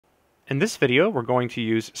In this video, we're going to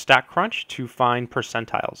use StatCrunch to find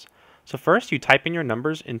percentiles. So first, you type in your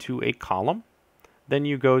numbers into a column. Then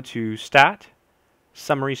you go to Stat,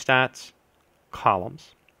 Summary Stats,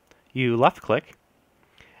 Columns. You left-click,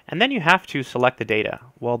 and then you have to select the data.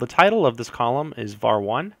 Well, the title of this column is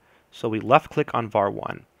var1, so we left-click on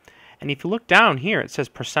var1. And if you look down here, it says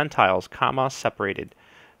percentiles, comma, separated.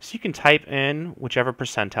 So you can type in whichever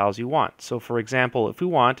percentiles you want. So for example, if we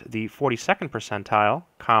want the 42nd percentile,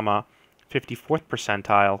 comma, 54th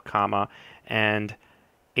percentile, comma, and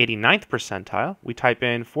 89th percentile, we type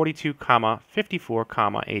in 42, comma, 54,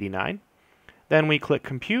 comma, 89. Then we click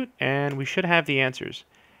compute, and we should have the answers.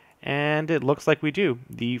 And it looks like we do.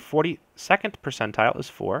 The 42nd percentile is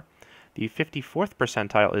 4, the 54th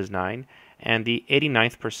percentile is 9, and the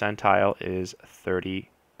 89th percentile is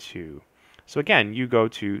 32. So again, you go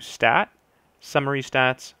to Stat, Summary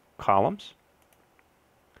Stats, Columns,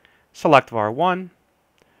 select var1,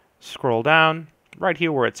 scroll down, right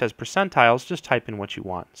here where it says percentiles, just type in what you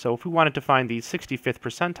want. So if we wanted to find the 65th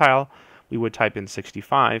percentile, we would type in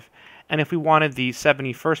 65, and if we wanted the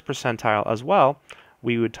 71st percentile as well,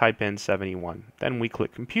 we would type in 71. Then we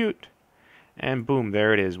click compute, and boom,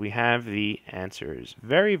 there it is. We have the answers.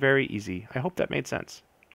 Very, very easy. I hope that made sense.